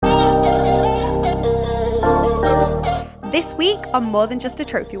This week on More Than Just a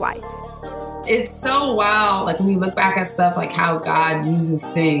Trophy Wife. It's so wild, like when you look back at stuff, like how God uses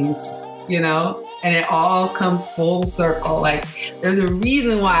things, and it all comes full circle. Like there's a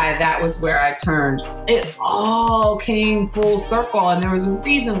reason why that was where I turned. It all came full circle, and there was a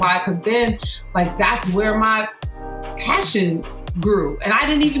reason why, because then like that's where my passion grew, and I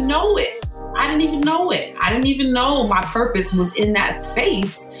didn't even know it. I didn't even know my purpose was in that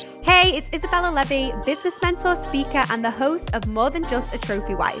space. Hey, it's Isabella Levy, business mentor, speaker, and the host of More Than Just a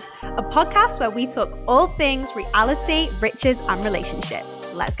Trophy Wife, a podcast where we talk all things reality, riches, and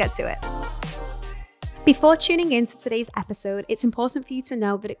relationships. Let's get to it. Before tuning in to today's episode, it's important for you to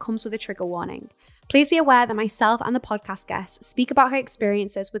know that it comes with a trigger warning. Please be aware that myself and the podcast guests speak about her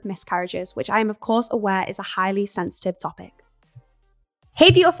experiences with miscarriages, which I am of course aware is a highly sensitive topic. Hey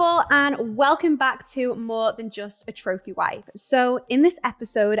beautiful, and welcome back to More Than Just a Trophy Wife. So in this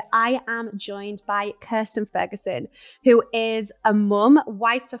episode, I am joined by Kirsten Ferguson, who is a mum,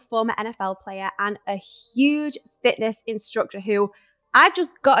 wife to former NFL player, and a huge fitness instructor who I've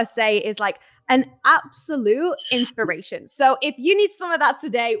just got to say is like an absolute inspiration. So if you need some of that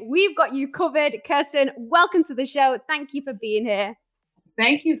today, we've got you covered. Kirsten, welcome to the show. Thank you for being here.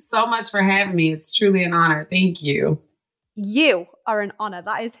 Thank you so much for having me. It's truly an honor. Thank you. You are an honor.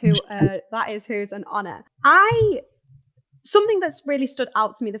 That is who's an honor. Something that's really stood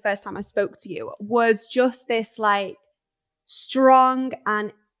out to me the first time I spoke to you was just this like strong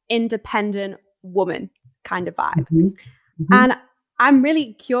and independent woman kind of vibe. Mm-hmm. Mm-hmm. And I'm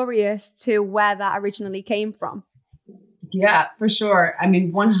really curious to where that originally came from. Yeah, for sure. I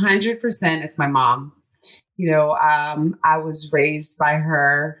mean, 100% it's my mom. I was raised by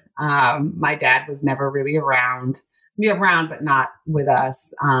her. My dad was never really around, but not with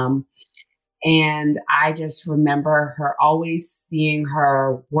us. And I just remember her always seeing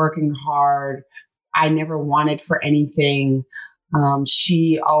her working hard. I never wanted for anything.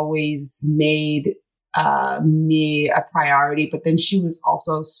 She always made me a priority, but then she was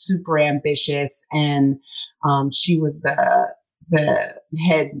also super ambitious, and she was the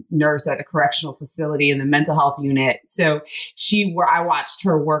head nurse at a correctional facility in the mental health unit. So I watched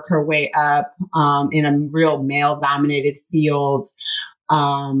her work her way up in a real male dominated field,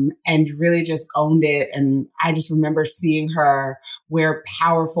 and really just owned it. And I just remember seeing her wear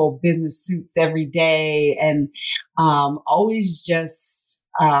powerful business suits every day, and always just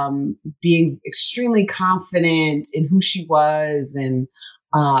being extremely confident in who she was and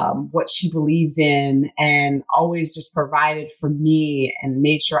what she believed in, and always just provided for me and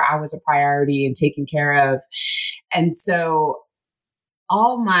made sure I was a priority and taken care of. And so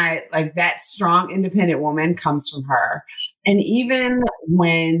all my, like, that strong, independent woman comes from her. And even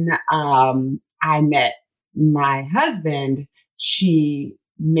when I met my husband, she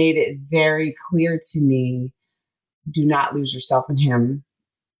made it very clear to me, do not lose yourself in him.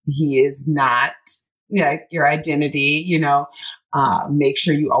 He is not your identity, make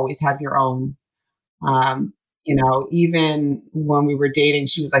sure you always have your own. Even when we were dating,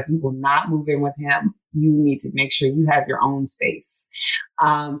 she was like, you will not move in with him. You need to make sure you have your own space.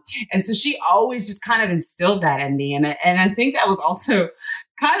 And so she always just kind of instilled that in me. And I think that was also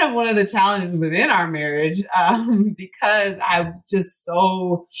kind of one of the challenges within our marriage, because I was just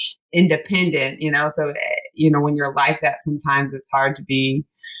so independent, so, when you're like that, sometimes it's hard to be,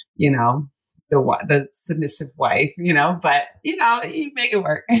 the submissive wife, but you make it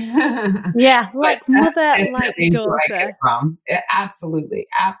work. Yeah, like mother, like daughter. Yeah, absolutely.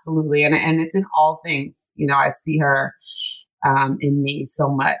 And it's in all things. I see her in me so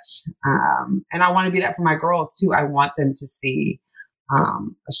much. And I want to be that for my girls too. I want them to see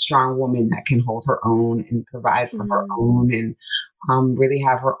a strong woman that can hold her own and provide for her own, and really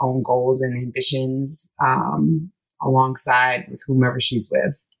have her own goals and ambitions alongside with whomever she's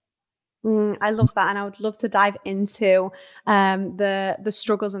with. I love that. And I would love to dive into the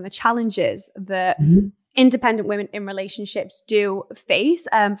struggles and the challenges that independent women in relationships do face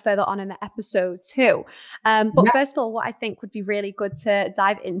further on in the episode too. But first of all, what I think would be really good to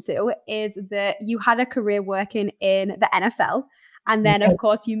dive into is that you had a career working in the NFL. And then, of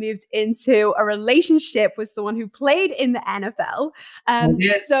course, you moved into a relationship with someone who played in the NFL.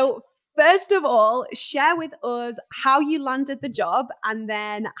 So first of all, share with us how you landed the job and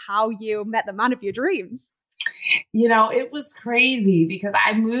then how you met the man of your dreams. It was crazy because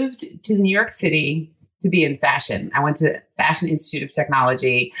I moved to New York City to be in fashion. I went to Fashion Institute of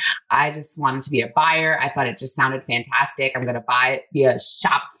Technology. I just wanted to be a buyer. I thought it just sounded fantastic. I'm going to be a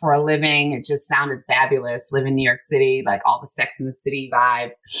shop for a living. It just sounded fabulous. Live in New York City, like all the Sex and the City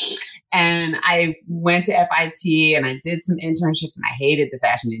vibes. And I went to FIT and I did some internships, and I hated the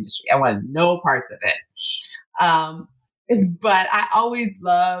fashion industry. I wanted no parts of it. but I always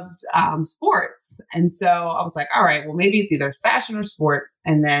loved sports. And so I was like, all right, well, maybe it's either fashion or sports.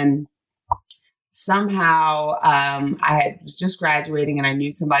 And then somehow was just graduating and I knew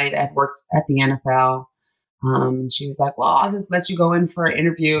somebody that had worked at the NFL. She was like, well, I'll just let you go in for an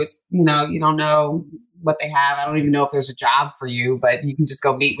interview. It's, you don't know what they have. I don't even know if there's a job for you, but you can just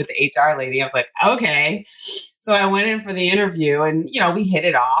go meet with the HR lady. I was like, okay. So I went in for the interview and, we hit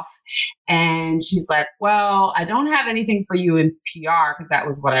it off. And she's like, well, I don't have anything for you in PR because that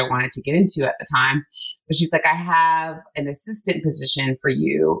was what I wanted to get into at the time. But she's like, I have an assistant position for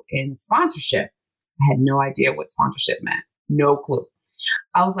you in sponsorship. I had no idea what sponsorship meant. No clue.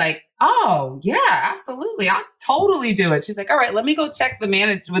 I was like, oh, yeah, absolutely. I'll totally do it. She's like, all right, let me go check with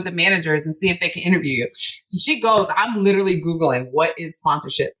the managers and see if they can interview you. So she goes, I'm literally Googling, what is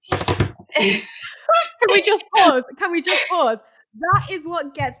sponsorship? Can we just pause? That is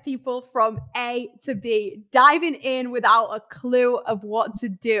what gets people from A to B, diving in without a clue of what to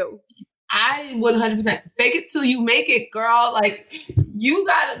do. I 100% fake it till you make it, girl. Like, you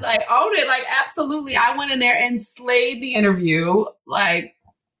got to own it. Like, absolutely. I went in there and slayed the interview,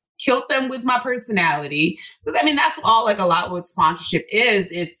 killed them with my personality. I mean, that's all a lot what sponsorship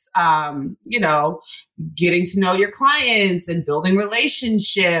is. It's, getting to know your clients and building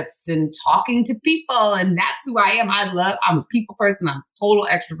relationships and talking to people. And that's who I am. I'm a people person. I'm a total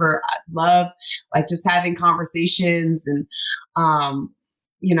extrovert. I love just having conversations and,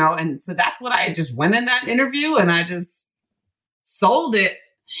 and so that's what I just went in that interview and I just sold it.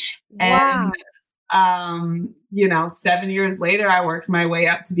 Wow. And, 7 years later, I worked my way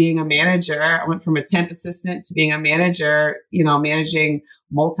up to being a manager. I went from a temp assistant to being a manager, managing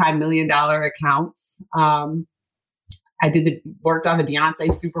multi-million-dollar accounts. I worked on the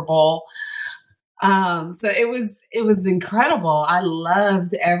Beyonce Super Bowl. So it was incredible. I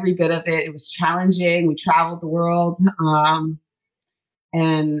loved every bit of it. It was challenging. We traveled the world.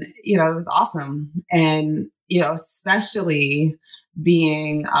 And, it was awesome. And, especially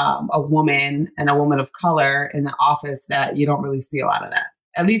being a woman and a woman of color in the office, that you don't really see a lot of that,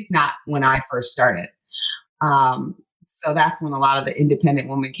 at least not when I first started. So that's when a lot of the independent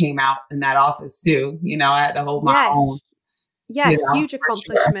women came out in that office too. I had to hold my own. Yeah, huge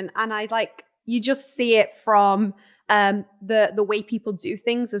accomplishment. Sure. And you just see it from the way people do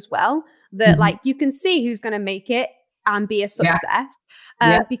things as well, that you can see who's going to make it and be a success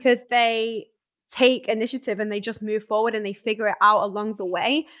because they take initiative and they just move forward and they figure it out along the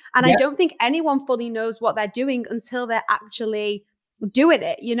way. And I don't think anyone fully knows what they're doing until they're actually doing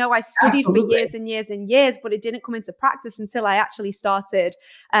it. I studied for years and years and years, but it didn't come into practice until I actually started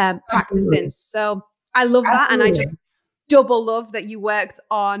practicing. So I love that. And I just double love that you worked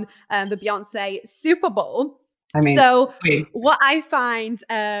on the Beyonce Super Bowl. What I find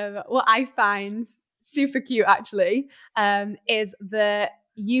super cute actually is that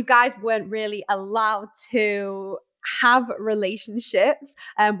you guys weren't really allowed to have relationships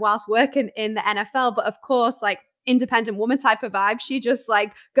whilst working in the NFL. But of course, independent woman type of vibe, she just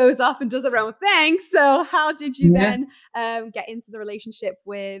goes off and does her own thing. So how did you then get into the relationship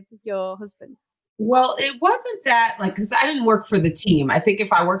with your husband? Well, it wasn't that because I didn't work for the team. I think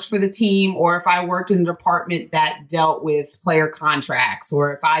if I worked for the team or if I worked in a department that dealt with player contracts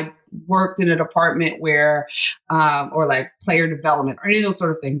or if I worked in a department where or player development or any of those sort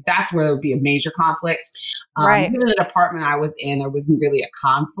of things, that's where there would be a major conflict. Right. Even in the department I was in, there wasn't really a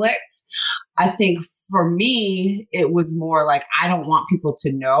conflict. I think for me, it was more I don't want people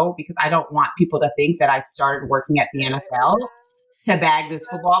to know because I don't want people to think that I started working at the NFL to bag this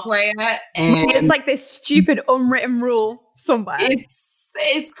football player. And it's this stupid unwritten rule somewhere.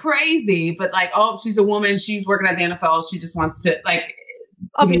 It's crazy, but she's a woman, she's working at the NFL, she just wants to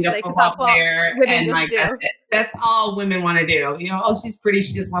obviously because that's what women would do. That's all women want to do. She's pretty,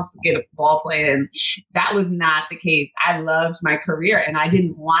 she just wants to get a ball player. And that was not the case. I loved my career and I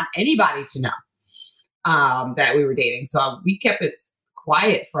didn't want anybody to know that we were dating. So we kept it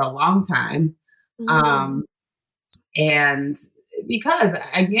quiet for a long time. And because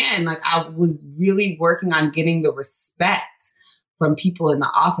again, I was really working on getting the respect from people in the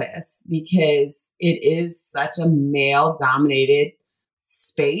office because it is such a male dominated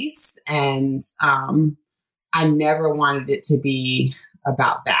space. And I never wanted it to be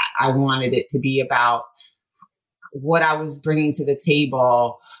about that. I wanted it to be about what I was bringing to the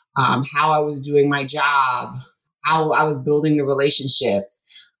table, how I was doing my job, how I was building the relationships,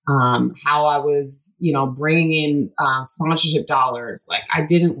 how I was, bringing in sponsorship dollars. I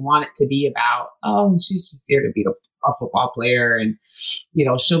didn't want it to be about, oh, she's just here to be a football player and,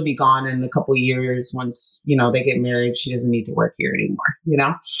 she'll be gone in a couple of years once, they get married. She doesn't need to work here anymore,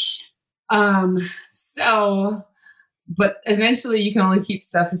 So but eventually you can only keep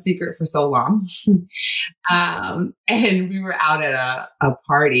stuff a secret for so long. And we were out at a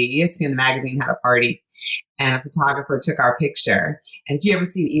party. ESPN the magazine had a party, and a photographer took our picture. And if you ever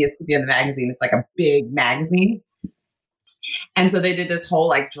seen ESPN the magazine, it's like a big magazine. And so they did this whole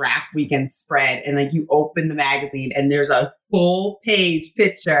like draft weekend spread, and like you open the magazine and there's a full page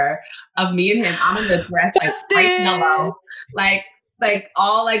picture of me and him. I'm in the dress like bright yellow, like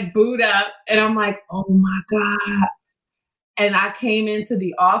all like booed up, and I'm like, oh my God. And I came into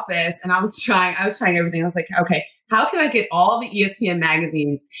the office and I was trying everything. I was like, okay, how can I get all the ESPN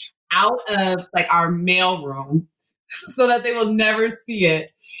magazines out of like our mail room so that they will never see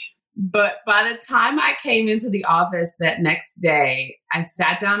it? But by the time I came into the office that next day, I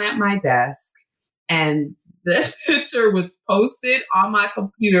sat down at my desk and the picture was posted on my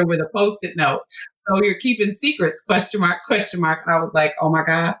computer with a Post-it note. So you're keeping secrets, question mark, question mark. And I was like, oh my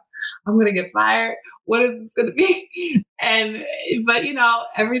God, I'm going to get fired. What is this going to be? But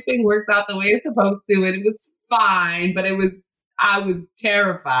everything works out the way it's supposed to. And it was fine, but I was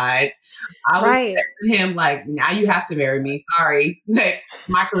terrified. I was texting him like, now you have to marry me. Sorry. Like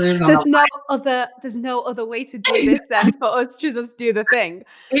my career's on there's no other way to do this than for us to just do the thing.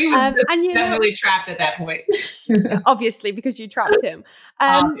 He was definitely trapped at that point. Obviously, because you trapped him.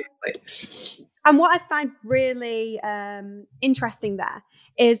 Obviously. And what I find really interesting there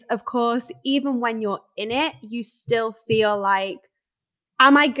is, of course, even when you're in it, you still feel like,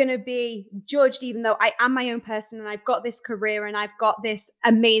 am I going to be judged even though I am my own person and I've got this career and I've got this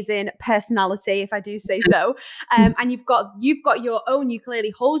amazing personality, if I do say so. And you've got your own, you clearly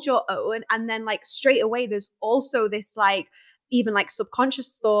hold your own. And then like straight away, there's also this like, even like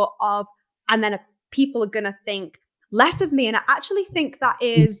subconscious thought of, and then people are going to think less of me. And I actually think that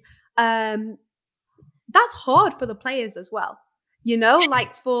is, that's hard for the players as well.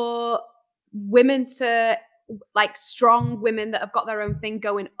 Like for women to, like strong women that have got their own thing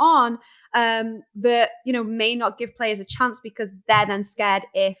going on, that, may not give players a chance because they're then scared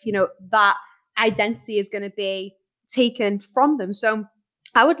if, that identity is going to be taken from them. So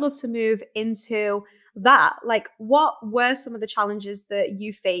I would love to move into that. Like, what were some of the challenges that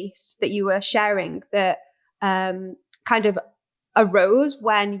you faced that you were sharing that kind of arose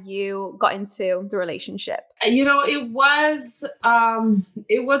when you got into the relationship? It was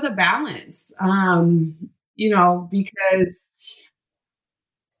a balance. Because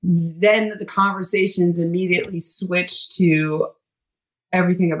then the conversations immediately switched to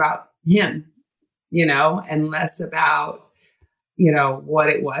everything about him, and less about, what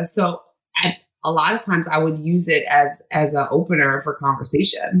it was. So a lot of times I would use it as an opener for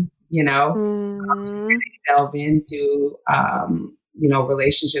conversation, to really delve into,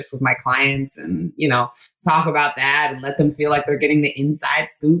 relationships with my clients and, talk about that and let them feel like they're getting the inside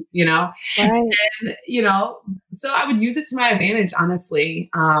scoop, Right. And, so I would use it to my advantage, honestly,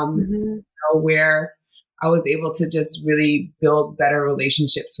 where I was able to just really build better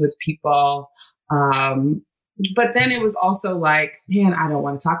relationships with people. But then it was also like, man, I don't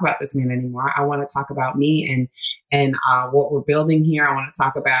want to talk about this man anymore. I want to talk about me and what we're building here. I want to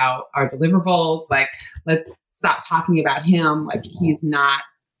talk about our deliverables. Like, let's stop talking about him. Like he's not,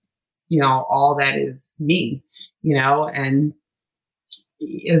 all that is me, and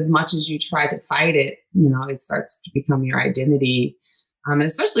as much as you try to fight it, it starts to become your identity. And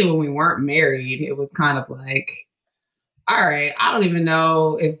especially when we weren't married, it was kind of like, all right, I don't even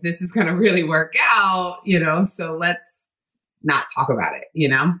know if this is going to really work out, so let's not talk about it,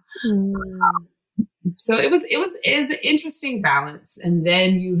 So it was an interesting balance. And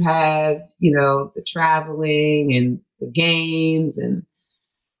then you have, the traveling and the games and,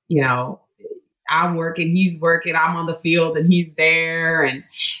 I'm working, he's working, I'm on the field and he's there. And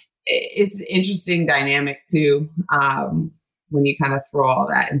it's an interesting dynamic too, when you kind of throw all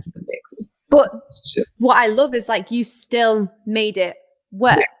that into the mix. But what I love is like, you still made it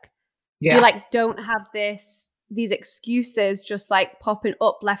work. Yeah. You like, don't have these excuses just like popping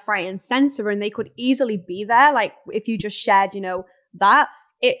up left, right, and center. And they could easily be there. Like if you just shared, that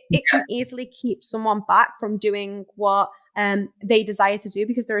it can easily keep someone back from doing what they desire to do,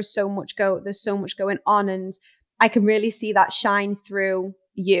 because there's so much going on. And I can really see that shine through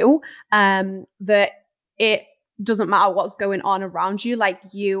you, that it doesn't matter what's going on around you. Like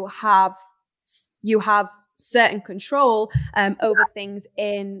you have certain control over things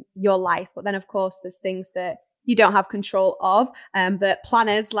in your life. But then of course there's things that you don't have control of, but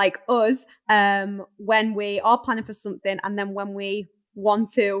planners like us, when we are planning for something and then when we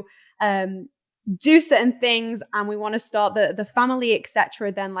want to do certain things and we want to start the family,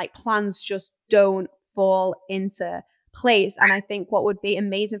 etc., then like plans just don't fall into place. And I think what would be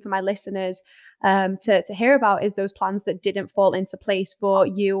amazing for my listeners to hear about is those plans that didn't fall into place for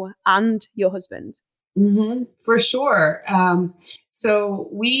you and your husband. For sure. So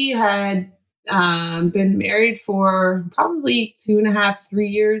we had been married for probably 2.5, 3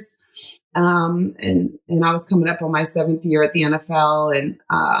 years. And I was coming up on my 7th year at the NFL, and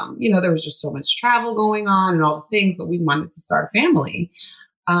there was just so much travel going on and all the things, but we wanted to start a family.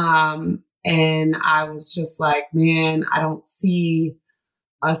 And I was just like, man, I don't see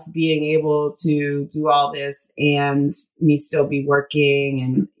us being able to do all this and me still be working.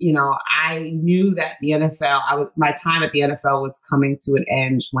 And, I knew that the NFL, my time at the NFL was coming to an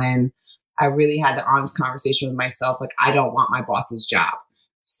end when I really had the honest conversation with myself. Like, I don't want my boss's job.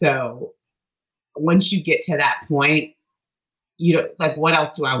 So once you get to that point, what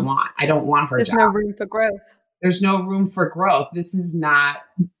else do I want? I don't want her job. There's no room for growth. There's no room for growth. This is not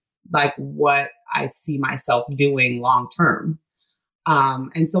like what I see myself doing long term.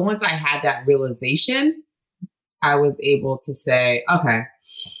 And so once I had that realization, I was able to say, okay,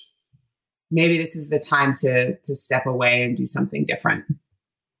 maybe this is the time to step away and do something different.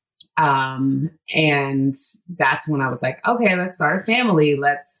 And that's when I was like, okay, let's start a family.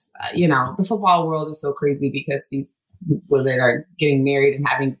 Let's, the football world is so crazy because these women are getting married and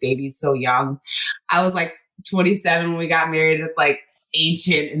having babies so young. I was like 27 when we got married. It's like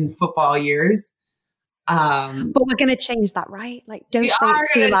ancient in football years. But we're going to change that, right? Like, don't say it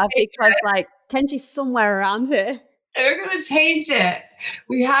too loud because like Kenji's somewhere around here. We're going to change it.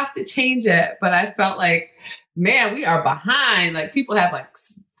 We have to change it. But I felt like, man, we are behind. Like, people have like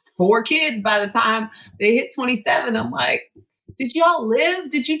 4 kids by the time they hit 27. I'm like, did y'all live?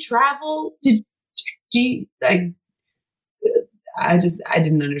 Did you travel? Did you like? I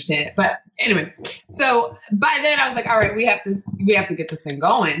didn't understand it. But anyway, so by then I was like, all right, we have to get this thing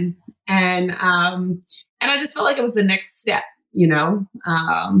going. And I just felt like it was the next step,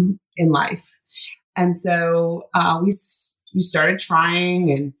 in life. And so we started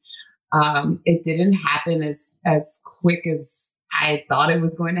trying, and it didn't happen as quick as I thought it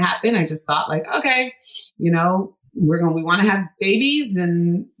was going to happen. I just thought like, okay, we want to have babies,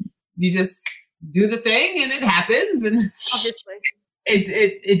 and you just do the thing and it happens. And obviously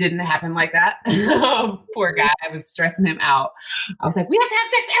it didn't happen like that. Poor guy. I was stressing him out. I was like, we have to have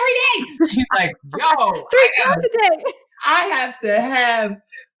sex every day. He's like, yo, 3 times a day.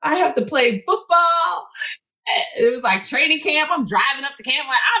 I have to play football. It was like training camp. I'm driving up to camp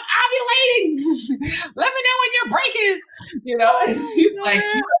like, I'm ovulating. Let me know when your break is. He's like,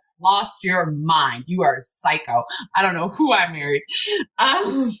 you have lost your mind. You are psycho. I don't know who I married.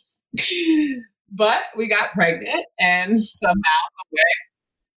 But we got pregnant and somehow,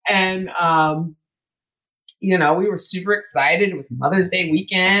 and we were super excited. It was Mother's Day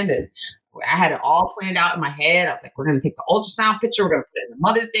weekend, and I had it all planned out in my head. I was like, we're going to take the ultrasound picture. We're going to put it in the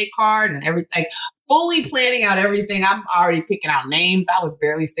Mother's Day card and everything, like fully planning out everything. I'm already picking out names. I was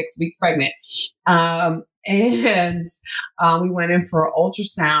barely 6 weeks pregnant. And we went in for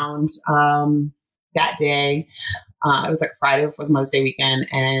ultrasound that day. It was like Friday before the Mother's Day weekend.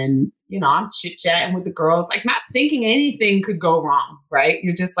 And, I'm chit-chatting with the girls, like not thinking anything could go wrong, right?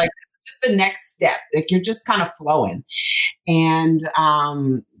 You're just like, this is just the next step. Like you're just kind of flowing. And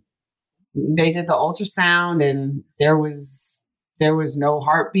they did the ultrasound, and there was no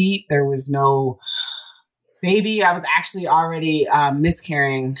heartbeat. There was no baby. I was actually already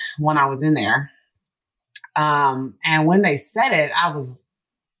miscarrying when I was in there. And when they said it, I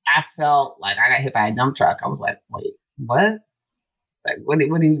felt like I got hit by a dump truck. I was like, wait, what? Like, what do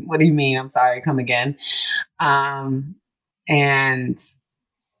you mean? I'm sorry, come again. And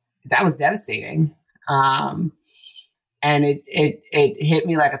that was devastating. And it hit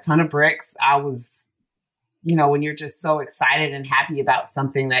me like a ton of bricks. I was, when you're just so excited and happy about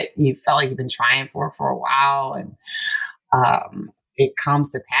something that you felt like you've been trying for a while, and it comes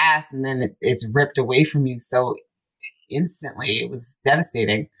to pass, and then it's ripped away from you so instantly. It was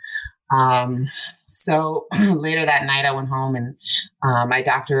devastating. So later that night I went home, and my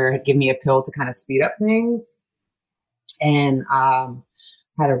doctor had given me a pill to kind of speed up things, and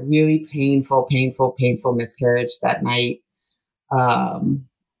had a really painful miscarriage that night.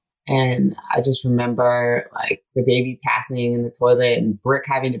 And I just remember like the baby passing in the toilet and Brick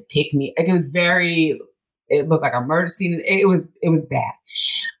having to pick me. Like it looked like a murder scene. It was bad.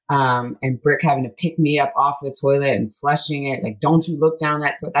 And Brick having to pick me up off the toilet and flushing it. Like, don't you look down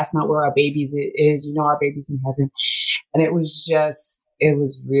that toilet. That's not where our baby's is. Our baby's in heaven. And it was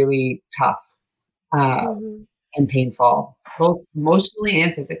really tough and painful, both emotionally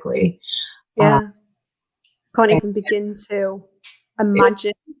and physically. Yeah. Can't even begin to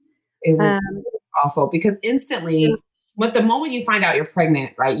imagine. It was awful because instantly But the moment you find out you're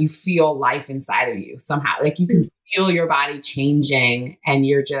pregnant, right, you feel life inside of you somehow. Like you can feel your body changing, and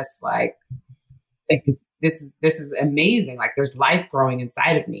you're just like this is amazing. Like there's life growing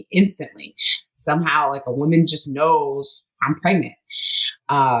inside of me instantly. Somehow, like a woman just knows I'm pregnant.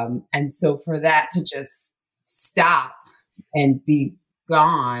 And so for that to just stop and be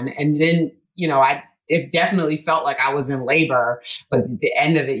gone, and then it definitely felt like I was in labor, but at the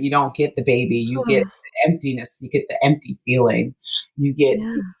end of it, you don't get the baby. You get the emptiness. You get the empty feeling. You get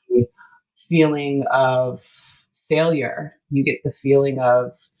the feeling of failure. You get the feeling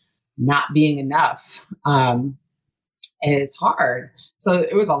of not being enough. And it's hard. So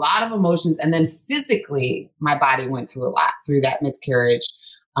it was a lot of emotions. And then physically, my body went through a lot through that miscarriage.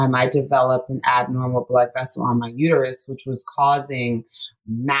 I developed an abnormal blood vessel on my uterus, which was causing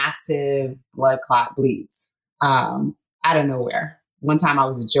massive blood clot bleeds out of nowhere. One time I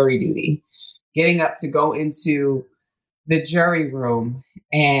was at jury duty, getting up to go into the jury room,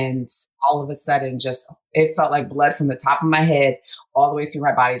 and all of a sudden it felt like blood from the top of my head all the way through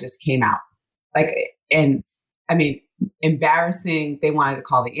my body just came out. Embarrassing. They wanted to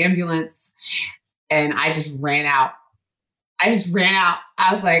call the ambulance, and I just ran out. I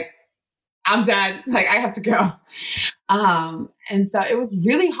was like, I'm done. Like, I have to go. And so it was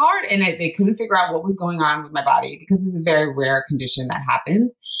really hard. And they couldn't figure out what was going on with my body, because it's a very rare condition that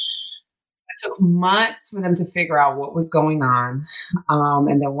happened. So it took months for them to figure out what was going on.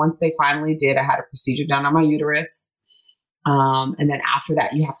 And then once they finally did, I had a procedure done on my uterus. And then after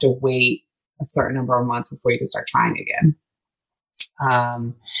that, you have to wait a certain number of months before you can start trying again.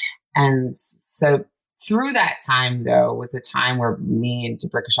 And so through that time, though, was a time where me and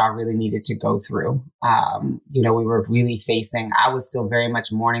Debrickashaw really needed to go through. We were really I was still very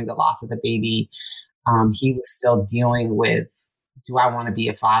much mourning the loss of the baby. He was still dealing with, do I want to be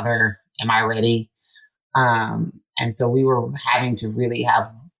a father? Am I ready? And so we were having to really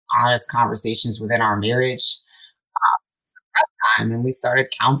have honest conversations within our marriage. It's a rough time, and we started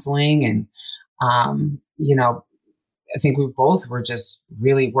counseling, and I think we both were just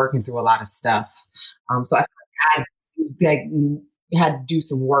really working through a lot of stuff. So I had to do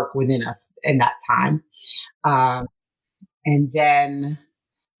some work within us in that time. And then,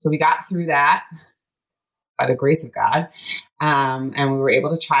 so we got through that by the grace of God. And we were able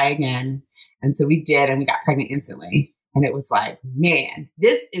to try again. And so we did, and we got pregnant instantly. And it was like, man,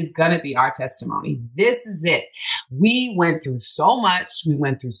 this is going to be our testimony. This is it. We went through so much. We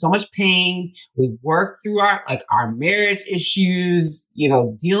went through so much pain. We worked through our marriage issues,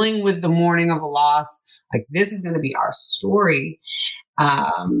 dealing with the mourning of a loss. Like, this is going to be our story.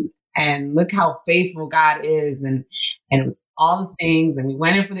 And look how faithful God is. And it was all the things. And we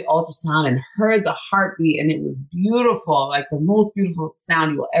went in for the ultrasound and heard the heartbeat, and it was beautiful. Like, the most beautiful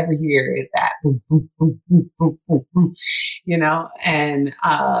sound you will ever hear is that boom, boom, boom, boom, boom, boom, boom, and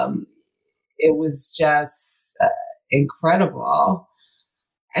it was just incredible.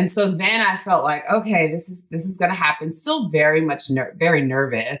 And so then I felt like, okay, this is going to happen. Still very much very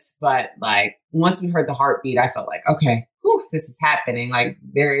nervous, but like once we heard the heartbeat, I felt like, okay, whew, this is happening. Like,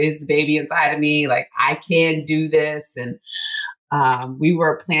 there is the baby inside of me. Like, I can do this. And we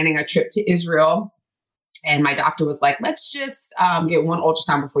were planning a trip to Israel, and my doctor was like, let's just get one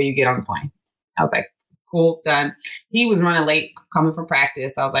ultrasound before you get on the plane. I was like, cool, done. He was running late coming from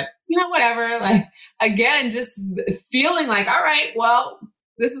practice. I was like, whatever. Like, again, just feeling like, all right, well,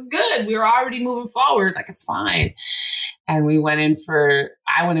 this is good. We were already moving forward. Like, it's fine. And I went in for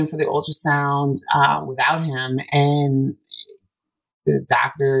the ultrasound without him, and the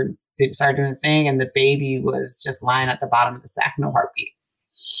doctor started doing a thing, and the baby was just lying at the bottom of the sac, no heartbeat.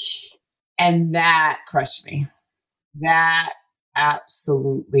 And that crushed me. That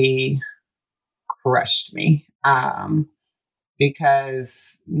absolutely crushed me.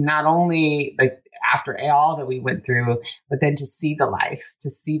 Because not only like after all that we went through, but then to see the life, to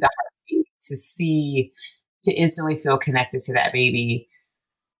see the heartbeat, to instantly feel connected to that baby.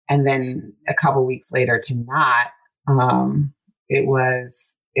 And then a couple weeks later to not, it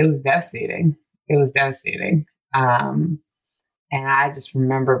was devastating. It was devastating. And I just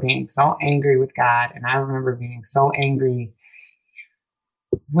remember being so angry with God. And I remember being so angry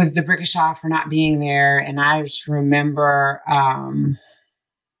with Debrickashaw for not being there. And I just remember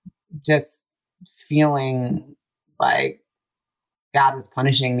just feeling like God was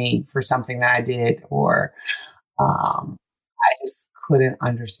punishing me for something that I did, or I just couldn't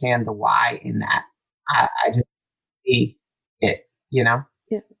understand the why in that. I just see it, Yeah.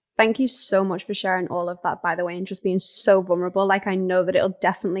 Thank you so much for sharing all of that, by the way, and just being so vulnerable. Like, I know that it'll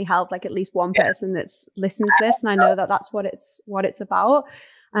definitely help like at least one person that's listening to this. And I know that that's what it's about.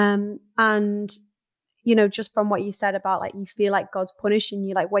 And just from what you said about like, you feel like God's punishing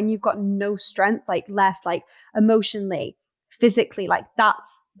you, like when you've got no strength, like left, like emotionally, physically, like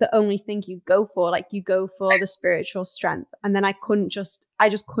that's the only thing you go for. Like you go for the spiritual strength. And then I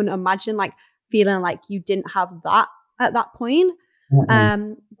just couldn't imagine like feeling like you didn't have that at that point.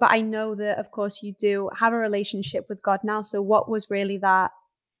 But I know that, of course, you do have a relationship with God now. So what was really that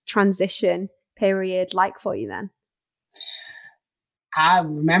transition period like for you then? I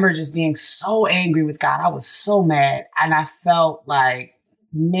remember just being so angry with God. I was so mad. And I felt like,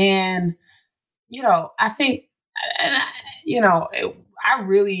 man, I think, I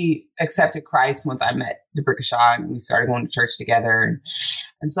really accepted Christ once I met DeBrickashaw and we started going to church together.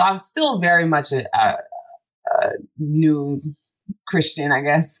 And so I'm still very much a new Christian, I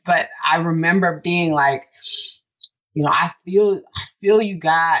guess. But I remember being like, I feel you,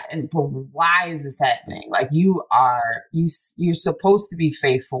 God, but why is this happening? Like you're supposed to be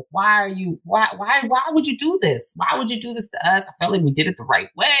faithful. Why would you do this? Why would you do this to us? I felt like we did it the right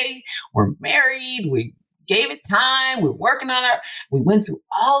way. We're married. We gave it time. We're working on it. We went through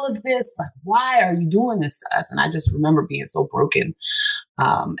all of this. Like, why are you doing this to us? And I just remember being so broken,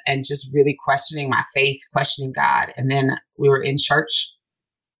 and just really questioning my faith, questioning God. And then we were in church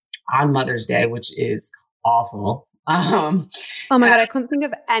on Mother's Day, which is awful. Oh my God, I couldn't think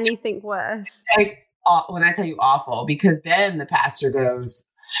of anything worse. Like when I tell you awful, because then the pastor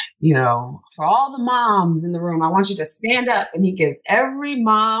goes, for all the moms in the room, I want you to stand up. And he gives every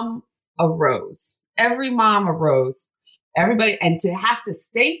mom a rose, everybody, and to have to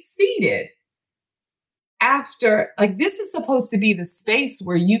stay seated after, like, this is supposed to be the space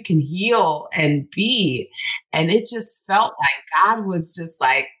where you can heal and be. And it just felt like God was just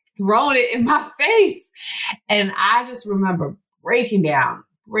like, throwing it in my face. And I just remember breaking down,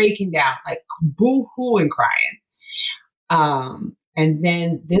 like boo-hooing, crying. And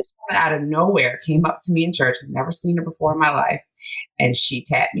then this woman out of nowhere came up to me in church. I've never seen her before in my life. And she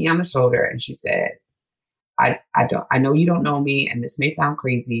tapped me on the shoulder and she said, I know you don't know me, and this may sound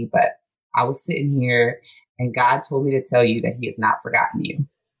crazy, but I was sitting here and God told me to tell you that he has not forgotten you.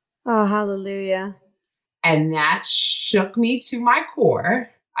 Oh, hallelujah. And that shook me to my core.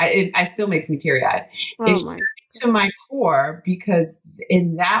 It still makes me teary-eyed. It shook me to my core, because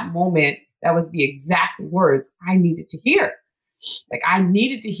in that moment, that was the exact words I needed to hear. Like I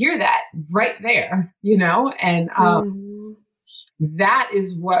needed to hear that right there, and that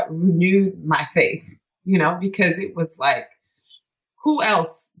is what renewed my faith, because it was like, who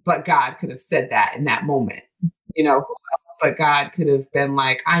else but God could have said that in that moment? Who else but God could have been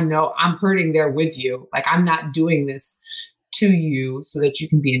like, I know I'm hurting there with you. Like, I'm not doing this to you so that you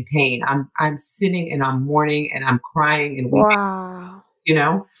can be in pain. I'm sitting and I'm mourning and I'm crying and weeping, wow.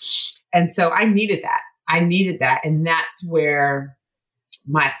 And so I needed that. And that's where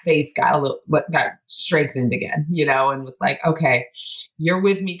my faith got strengthened again, and was like, okay, you're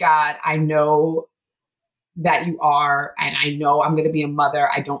with me, God. I know that you are, and I know I'm going to be a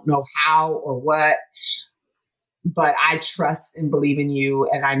mother. I don't know how or what, but I trust and believe in you.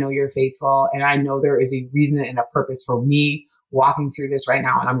 And I know you're faithful. And I know there is a reason and a purpose for me walking through this right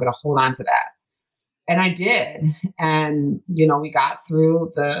now. And I'm going to hold on to that. And I did. And, we got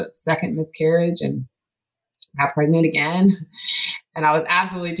through the second miscarriage and got pregnant again. And I was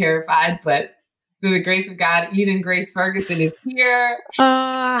absolutely terrified, but through the grace of God, Eden Grace Ferguson is here.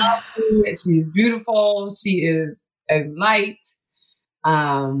 She's beautiful. She is a light.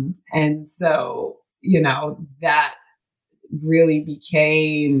 And so, that really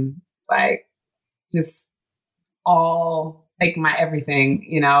became like just all like my everything,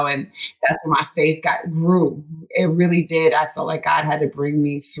 and that's where my faith grew. It really did. I felt like God had to bring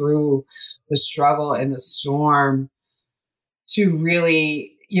me through the struggle and the storm to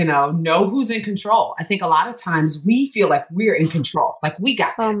really, know who's in control. I think a lot of times we feel like we're in control, like we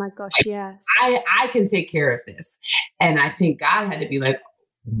got this. Oh my gosh, like, yes. I can take care of this. And I think God had to be like,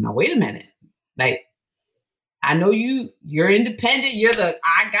 no, wait a minute. Like, I know you're independent.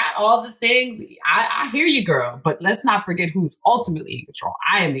 I got all the things. I hear you, girl, but let's not forget who's ultimately in control.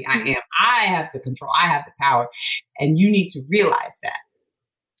 I am. I have the control. I have the power. And you need to realize that.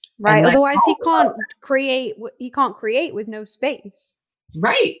 Right. Otherwise he can't create with no space.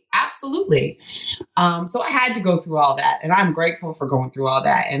 Right. Absolutely. So I had to go through all that, and I'm grateful for going through all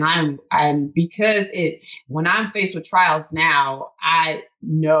that. And because when I'm faced with trials now, I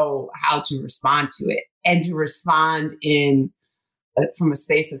know how to respond to it, and to respond from a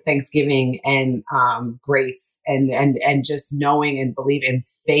space of thanksgiving and grace and just knowing and believe in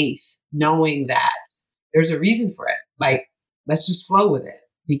faith, knowing that there's a reason for it. Like, let's just flow with it,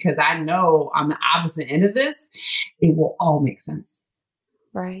 because I know on the opposite end of this, it will all make sense.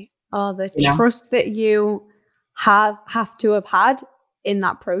 Right. Oh, the trust that you have to have had in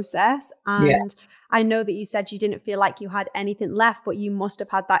that process. And I know that you said you didn't feel like you had anything left, but you must have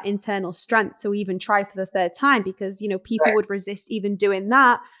had that internal strength to even try for the third time, because, people would resist even doing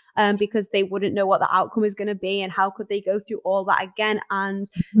that because they wouldn't know what the outcome is going to be and how could they go through all that again. And,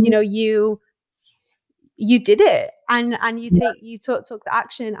 you did it and you took the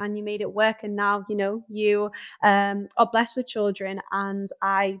action and you made it work. And now, you are blessed with children. And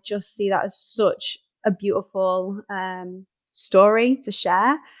I just see that as such a beautiful story to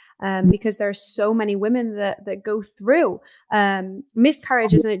share, because there are so many women that go through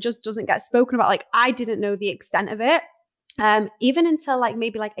miscarriages and it just doesn't get spoken about. Like, I didn't know the extent of it. Even until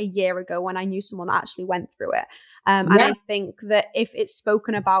maybe a year ago when I knew someone that actually went through it. And I think that if it's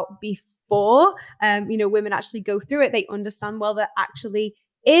spoken about before, women actually go through it, they understand, well, there actually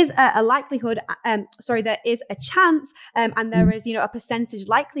is a likelihood, there is a chance, and there is, a percentage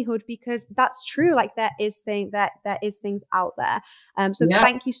likelihood, because that's true. Like, there is things out there.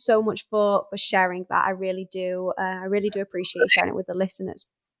 Thank you so much for sharing that. I really do appreciate you sharing it with the listeners.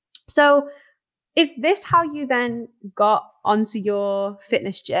 So, is this how you then got onto your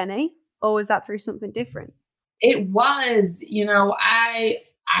fitness journey, or was that through something different? It was,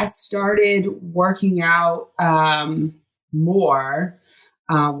 I started working out more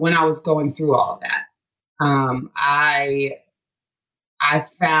when I was going through all of that. I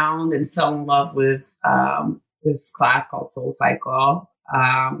found and fell in love with this class called Soul Cycle,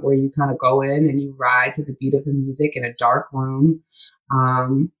 where you kind of go in and you ride to the beat of the music in a dark room.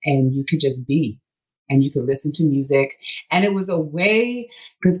 And you could just be, and you could listen to music. And it was a way,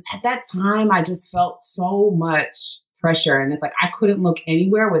 because at that time I just felt so much pressure. And it's like, I couldn't look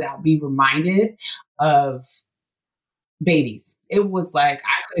anywhere without being reminded of babies. It was like,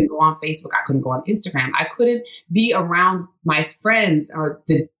 I couldn't go on Facebook. I couldn't go on Instagram. I couldn't be around my friends or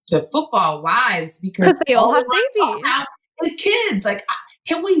the football wives because they all have babies. With kids. Like,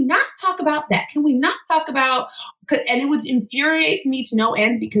 can we not talk about that? Can we not talk about, and it would infuriate me to no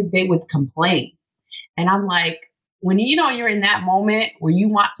end because they would complain. And I'm like, when you're in that moment where you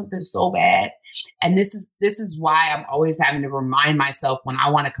want something so bad, and this is why I'm always having to remind myself when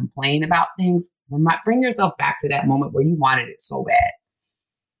I want to complain about things, bring yourself back to that moment where you wanted it so bad,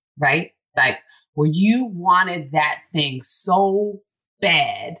 right? Like, where you wanted that thing so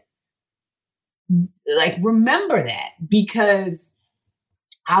bad. Like, remember that, because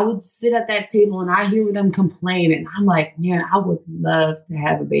I would sit at that table and I hear them complain, and I'm like, man, I would love to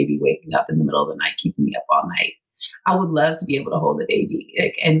have a baby waking up in the middle of the night, keeping me up all night. I would love to be able to hold the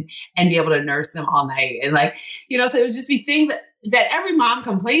baby and be able to nurse them all night. And so it would just be things that every mom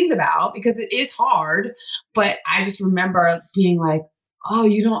complains about because it is hard. But I just remember being like, oh,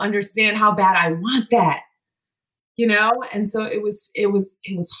 you don't understand how bad I want that. And so it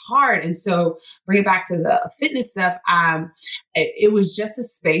was hard. And so bring it back to the fitness stuff. It was just a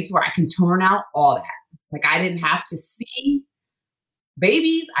space where I can turn out all that. Like, I didn't have to see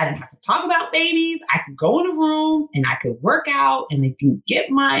babies. I didn't have to talk about babies. I could go in a room and I could work out and they can get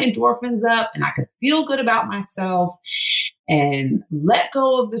my endorphins up and I could feel good about myself and let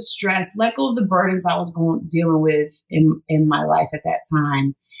go of the stress, let go of the burdens I was dealing with in my life at that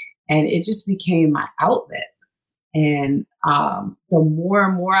time. And it just became my outlet. And the more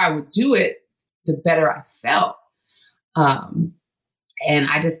and more I would do it, the better I felt. And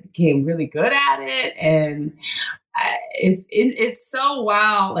I just became really good at it. And it's so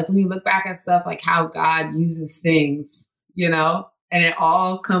wild. Like, when you look back at stuff, like how God uses things, and it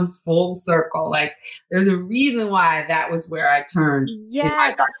all comes full circle. Like, there's a reason why that was where I turned.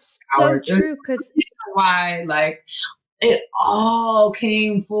 Yeah, that's so true. Because why, like, it all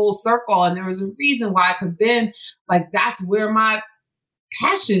came full circle. And there was a reason why, because then, like, that's where my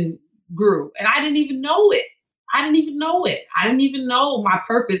passion grew. And I didn't even know it. I didn't even know my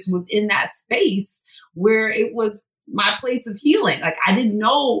purpose was in that space where it was my place of healing. Like, I didn't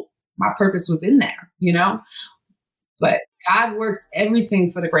know my purpose was in there, but God works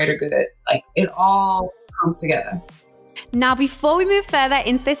everything for the greater good. Like, it all comes together. Now, before we move further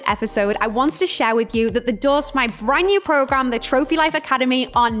into this episode, I wanted to share with you that the doors for my brand new program, the Trophy Life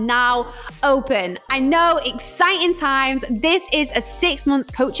Academy, are now open. I know, exciting times. This is a 6 months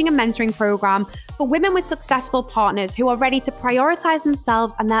coaching and mentoring program for women with successful partners who are ready to prioritize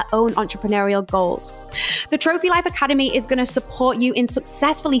themselves and their own entrepreneurial goals. The Trophy Life Academy is going to support you in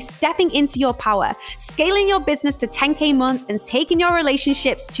successfully stepping into your power, scaling your business to 10K months, and taking your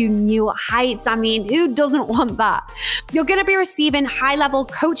relationships to new heights. I mean, who doesn't want that? You're going to be receiving high-level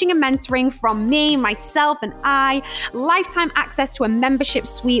coaching and mentoring from me, myself, and I, lifetime access to a membership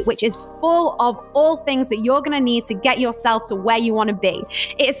suite, which is full of all things that you're going to need to get yourself to where you want to be.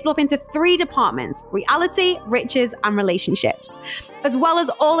 It is split up into 3 departments: reality, riches, and relationships. As well as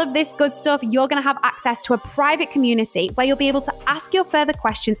all of this good stuff, you're going to have access to a private community where you'll be able to ask your further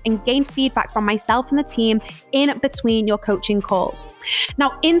questions and gain feedback from myself and the team in between your coaching calls.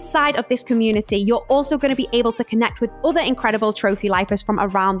 Now, inside of this community, you're also going to be able to connect with other incredible trophy lifers from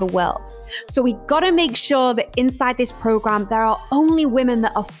around the world. So we got to make sure that inside this program, there are only women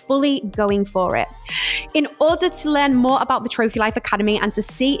that are fully going for it. In order to learn more about the Trophy Life Academy and to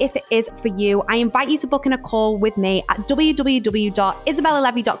see if it is for you, I invite you to book in a call with me at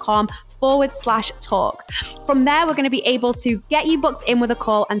www.isabellalevy.com/talk. From there, we're going to be able to get you booked in with a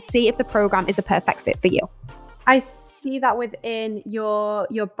call and see if the program is a perfect fit for you. I see that within your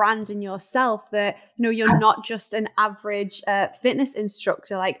brand and yourself, that you're not just an average fitness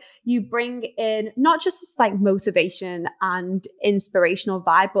instructor. Like, you bring in not just this like motivation and inspirational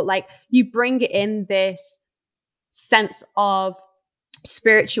vibe, but like you bring in this sense of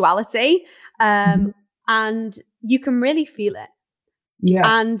spirituality, and you can really feel it. Yeah.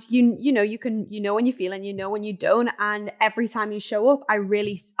 And you can when you feel and when you don't. And every time you show up, I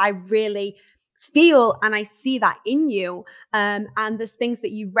really feel and I see that in you. And there's things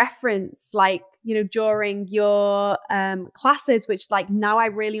that you reference, like, during your classes, which like now I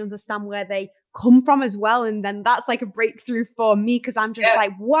really understand where they come from as well. And then that's like a breakthrough for me, because I'm just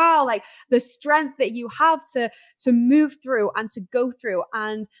like, wow, like the strength that you have to move through and to go through.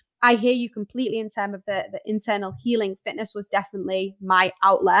 And I hear you completely in terms of the internal healing. Fitness was definitely my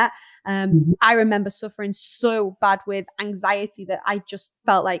outlet. I remember suffering so bad with anxiety that I just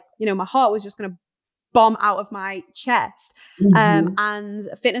felt like, my heart was just going to bomb out of my chest. And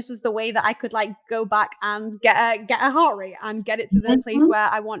fitness was the way that I could like go back and get a heart rate and get it to the place where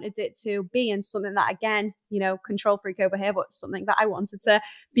I wanted it to be. And something that, again, control freak over here, but something that I wanted to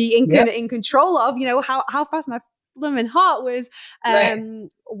be in control of, how fast my blooming heart was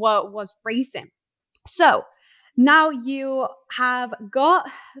was racing. So now you have got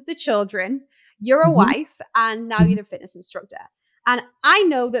the children, you're a wife, and now you're the fitness instructor. And I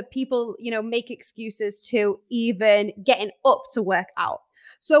know that people, make excuses to even getting up to work out.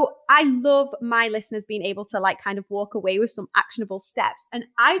 So I love my listeners being able to like kind of walk away with some actionable steps. And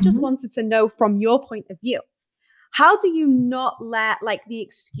I just wanted to know, from your point of view, how do you not let like the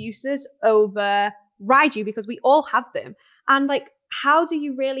excuses override you? Because we all have them. And like, how do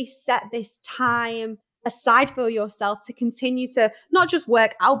you really set this time aside for yourself to continue to not just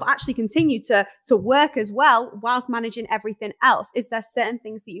work out, but actually continue to work as well whilst managing everything else? Is there certain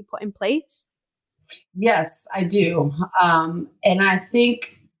things that you put in place? Yes, I do. And I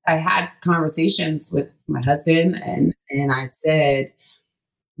think I had conversations with my husband and I said,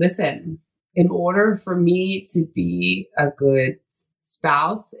 listen, in order for me to be a good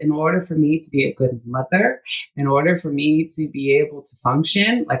spouse, in order for me to be a good mother, in order for me to be able to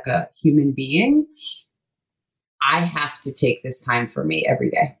function like a human being, I have to take this time for me every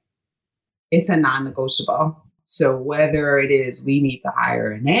day. It's a non-negotiable. So whether it is we need to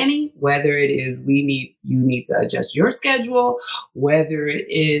hire a nanny, whether it is you need to adjust your schedule, whether it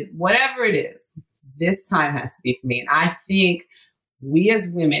is whatever it is, this time has to be for me. And I think we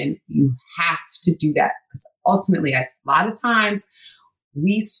as women, you have to do that, because ultimately, a lot of times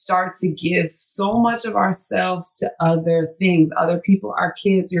we start to give so much of ourselves to other things, other people, our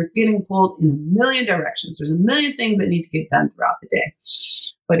kids. You're getting pulled in a million directions. There's a million things that need to get done throughout the day.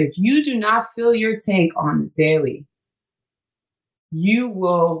 But if you do not fill your tank on the daily, you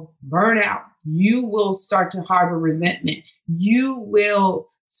will burn out. You will start to harbor resentment. You will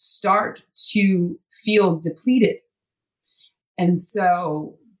start to feel depleted. And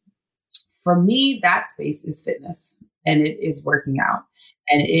so for me, that space is fitness, and it is working out.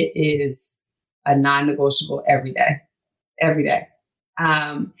 And it is a non-negotiable every day.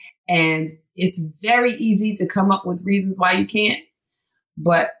 And it's very easy to come up with reasons why you can't,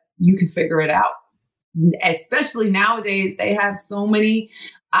 but you can figure it out. Especially nowadays, they have so many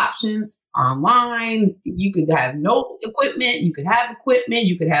options online. You could have no equipment. You could have equipment.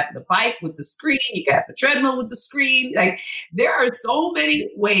 You could have the bike with the screen. You could have the treadmill with the screen. Like, there are so many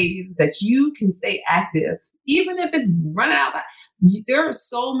ways that you can stay active, even if it's running outside. There are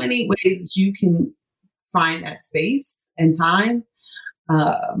so many ways that you can find that space and time.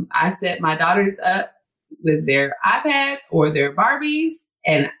 I set my daughters up with their iPads or their Barbies,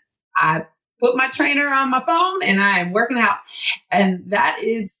 and I put my trainer on my phone and I am working out. And that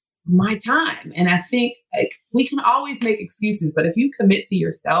is my time. And I think we can always make excuses, but if you commit to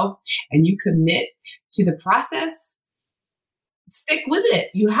yourself and you commit to the process, stick with it.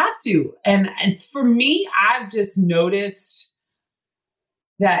 You have to. And for me, I've just noticed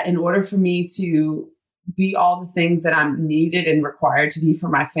that in order for me to be all the things that I'm needed and required to be for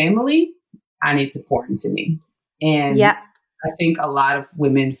my family, I need to pour into me. And Yeah. I think a lot of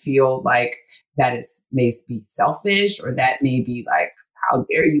women feel like that is may be selfish, or that may be like, how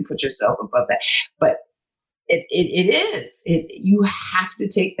dare you put yourself above that? But it is. You have to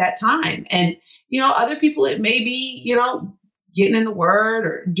take that time. And, other people, it may be, getting in the word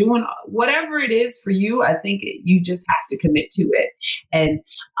or doing whatever it is for you. I think you just have to commit to it and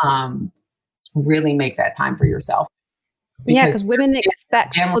really make that time for yourself. Because women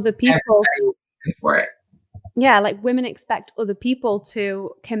expect other people for it. Yeah, like women expect other people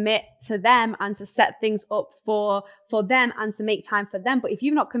to commit to them and to set things up for them and to make time for them. But if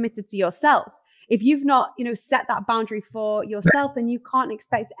you've not committed to yourself, if you've not, set that boundary for yourself, then you can't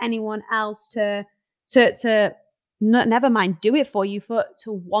expect anyone else to never mind do it for you,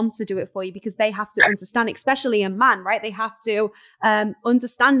 to want to do it for you, because they have to understand, especially a man, right? They have to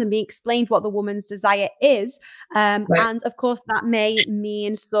understand and be explained what the woman's desire is. And of course, that may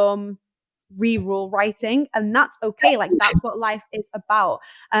mean some re-rule writing, and that's okay. Like, that's what life is about.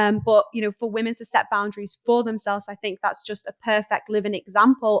 But for women to set boundaries for themselves, I think that's just a perfect living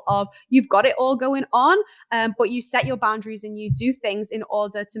example of, you've got it all going on, but you set your boundaries and you do things in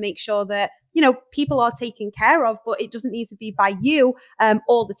order to make sure that people are taken care of. But it doesn't need to be by you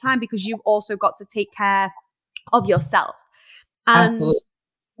all the time, because you've also got to take care of yourself. And Absolutely.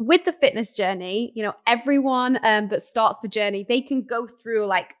 With the fitness journey, everyone that starts the journey, they can go through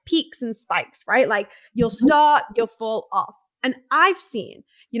like peaks and spikes, right? Like, you'll start, you'll fall off. And I've seen,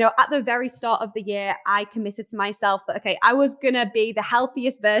 at the very start of the year, I committed to myself that, okay, I was going to be the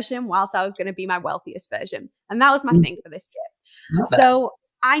healthiest version whilst I was going to be my wealthiest version. And that was my thing for this year. So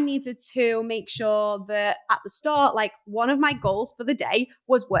I needed to make sure that at the start, like, one of my goals for the day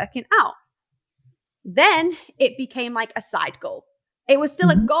was working out. Then it became like a side goal. It was still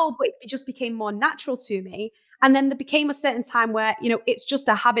a goal, but it just became more natural to me. And then there became a certain time where, it's just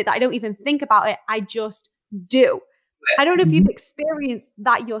a habit that I don't even think about it. I just do. I don't know if you've experienced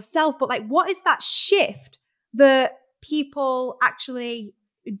that yourself, but like, what is that shift that people actually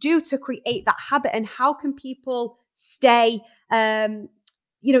do to create that habit? And how can people stay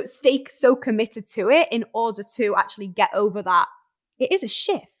so committed to it in order to actually get over that? It is a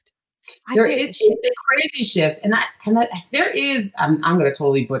shift. It's a crazy shift. And there is, I'm going to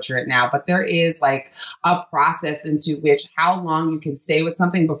totally butcher it now, but there is like a process into which how long you can stay with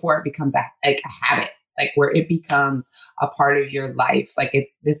something before it becomes a habit, like where it becomes a part of your life. Like,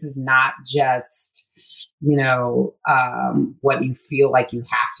 this is not just, what you feel like you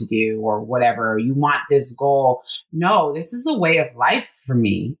have to do or whatever. You want this goal. No, this is a way of life for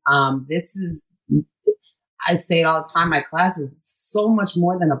me. I say it all the time in my classes, it's so much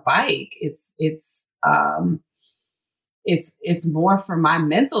more than a bike. It's more for my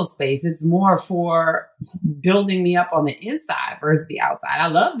mental space. It's more for building me up on the inside versus the outside. I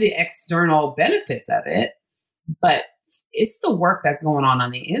love the external benefits of it, but it's the work that's going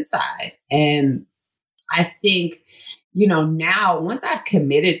on the inside. And I think, now once I've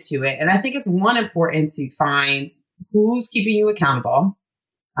committed to it, and I think it's important to find who's keeping you accountable,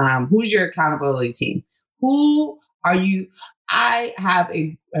 who's your accountability team. Who are you? I have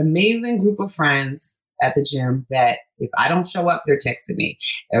an amazing group of friends at the gym that if I don't show up, they're texting me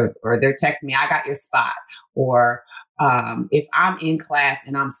or they're texting me, I got your spot. Or if I'm in class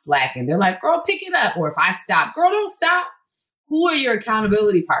and I'm slacking, they're like, girl, pick it up. Or if I stop, girl, don't stop. Who are your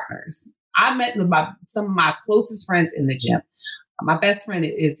accountability partners? I met some of my closest friends in the gym. My best friend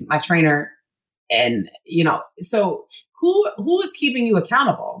is my trainer. And, so who is keeping you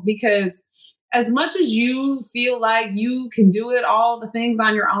accountable? Because as much as you feel like you can do it, all the things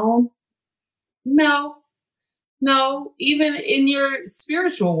on your own, no, even in your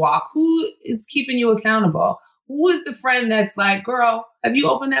spiritual walk, who is keeping you accountable? Who is the friend that's like, girl, have you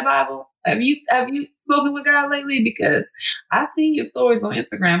opened that Bible? Have you spoken with God lately? Because I seen your stories on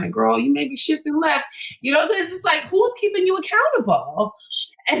Instagram and girl, you may be shifting left, so it's just like, who's keeping you accountable?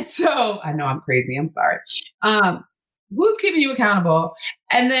 And so I know I'm crazy. I'm sorry. Who's keeping you accountable?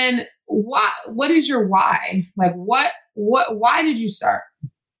 And then what is your why? Like why did you start?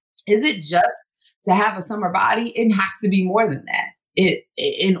 Is it just to have a summer body? It has to be more than that.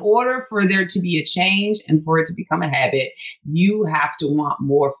 In order for there to be a change and for it to become a habit, you have to want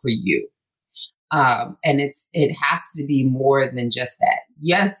more for you. And it has to be more than just that.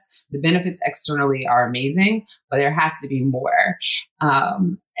 Yes, the benefits externally are amazing, but there has to be more.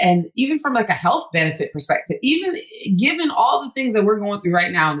 And even from like a health benefit perspective, even given all the things that we're going through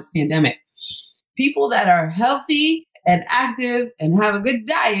right now in this pandemic, people that are healthy and active and have a good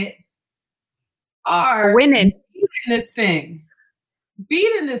diet are winning this thing.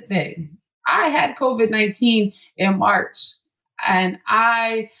 Beating this thing. I had COVID-19 in March, and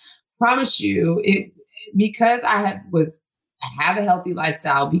I promise you, because I have a healthy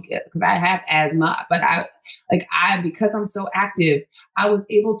lifestyle, because I have asthma, but because I'm so active, I was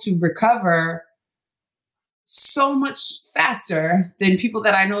able to recover so much faster than people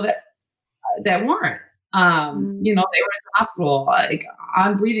that I know that weren't. They were in the hospital, like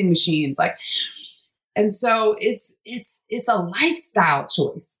on breathing machines, and so it's a lifestyle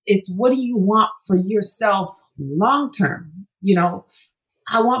choice. It's, what do you want for yourself long term?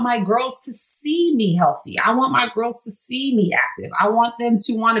 I want my girls to see me healthy. I want my girls to see me active. I want them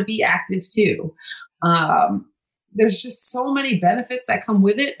to want to be active too. There's just so many benefits that come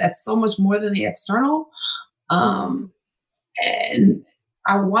with it. That's so much more than the external. And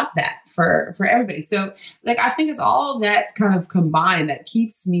I want that for everybody. So I think it's all that kind of combined that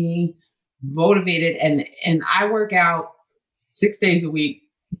keeps me motivated. And I work out 6 days a week.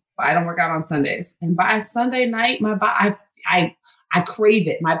 I don't work out on Sundays. And by Sunday night, my body, I crave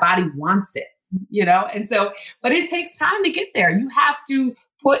it. My body wants it, And so, but it takes time to get there. You have to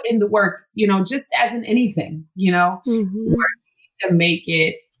put in the work, just as in anything, to make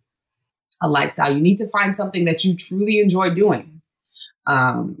it a lifestyle. You need to find something that you truly enjoy doing.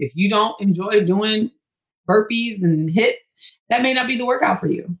 If you don't enjoy doing burpees and HIIT, that may not be the workout for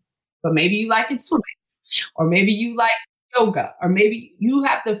you. But maybe you like it swimming, or maybe you like yoga, or maybe you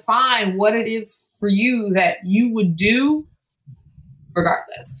have to find what it is for you that you would do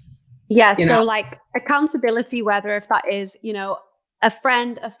regardless. Yeah. So accountability, whether if that is, a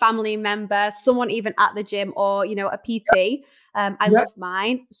friend, a family member, someone even at the gym, or, a PT. I love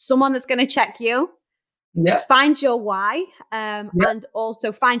mine. Someone that's going to check you. Find your why, and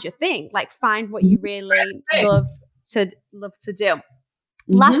also find your thing. Find what you really love to do.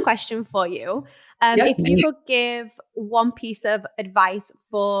 Last question for you. If you could give one piece of advice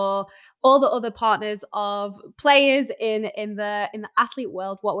for all the other partners of players in the athlete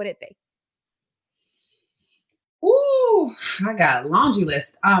world, what would it be? Ooh, I got a laundry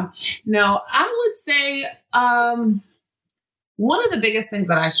list. No, I would say one of the biggest things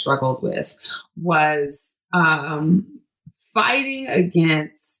that I struggled with was fighting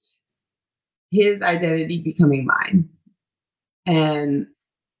against his identity becoming mine.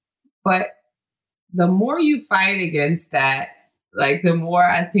 But the more you fight against that, the more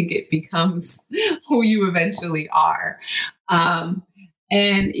I think it becomes who you eventually are.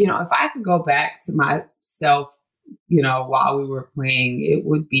 If I could go back to myself, while we were playing, it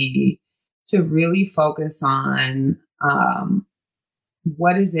would be to really focus on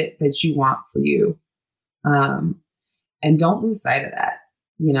what is it that you want for you. And don't lose sight of that,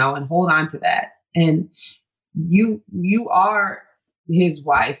 and hold on to that. And you are his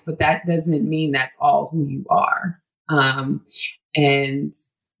wife, but that doesn't mean that's all who you are.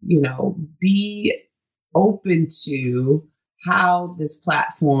 Be open to how this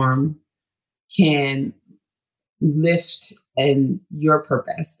platform can lift and your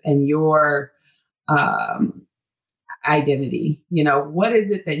purpose and your identity. What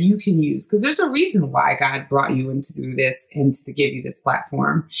is it that you can use? Because there's a reason why God brought you into this and to give you this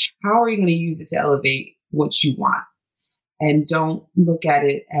platform. How are you going to use it to elevate what you want? And don't look at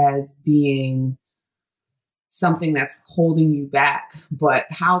it as being something that's holding you back, but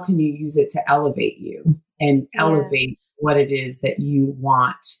how can you use it to elevate you and elevate what it is that you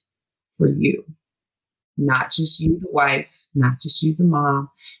want for you? Not just you, the wife, not just you, the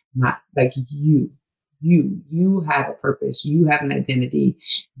mom, not you. You have a purpose. You have an identity.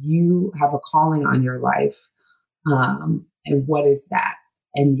 You have a calling on your life. And what is that?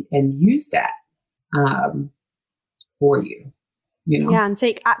 And use that for you. Yeah, and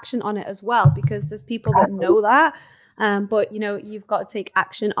take action on it as well, because there's people that know that, but you've got to take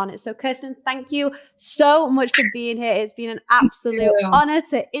action on it. So Kirsten, thank you so much for being here. It's been an absolute honor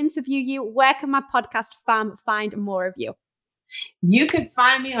to interview you. Where can my podcast fam find more of you? You can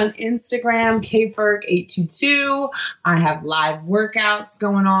find me on Instagram, kferg822. I have live workouts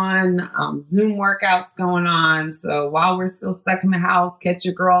going on, Zoom workouts going on. So while we're still stuck in the house, catch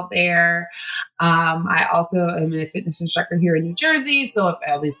your girl there. I also am a fitness instructor here in New Jersey. So if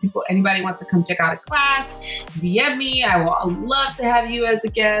all these people, anybody wants to come check out a class, DM me. I will love to have you as a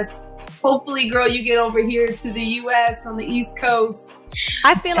guest. Hopefully, girl, you get over here to the US on the East Coast.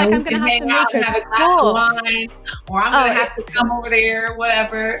 I feel like I'm going to have to make have a glass of wine, or I'm going to have to come over there,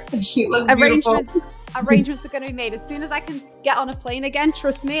 whatever. She looks beautiful. arrangements are going to be made. As soon as I can get on a plane again,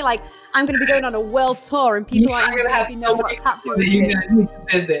 trust me, like I'm going to be going on a world tour and people aren't even going to know what's happening with you're going to need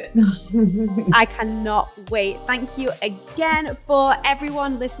to visit. I cannot wait. Thank you again for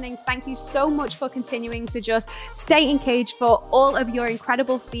everyone listening. Thank you so much for continuing to just stay engaged, for all of your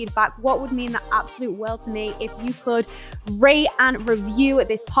incredible feedback. What would mean the absolute world to me if you could rate and review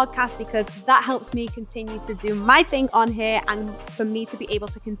this podcast, because that helps me continue to do my thing on here and for me to be able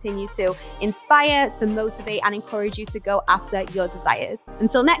to continue to inspire, to motivate and encourage you to go after your desires.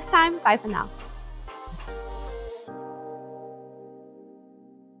 Until next time, bye for now.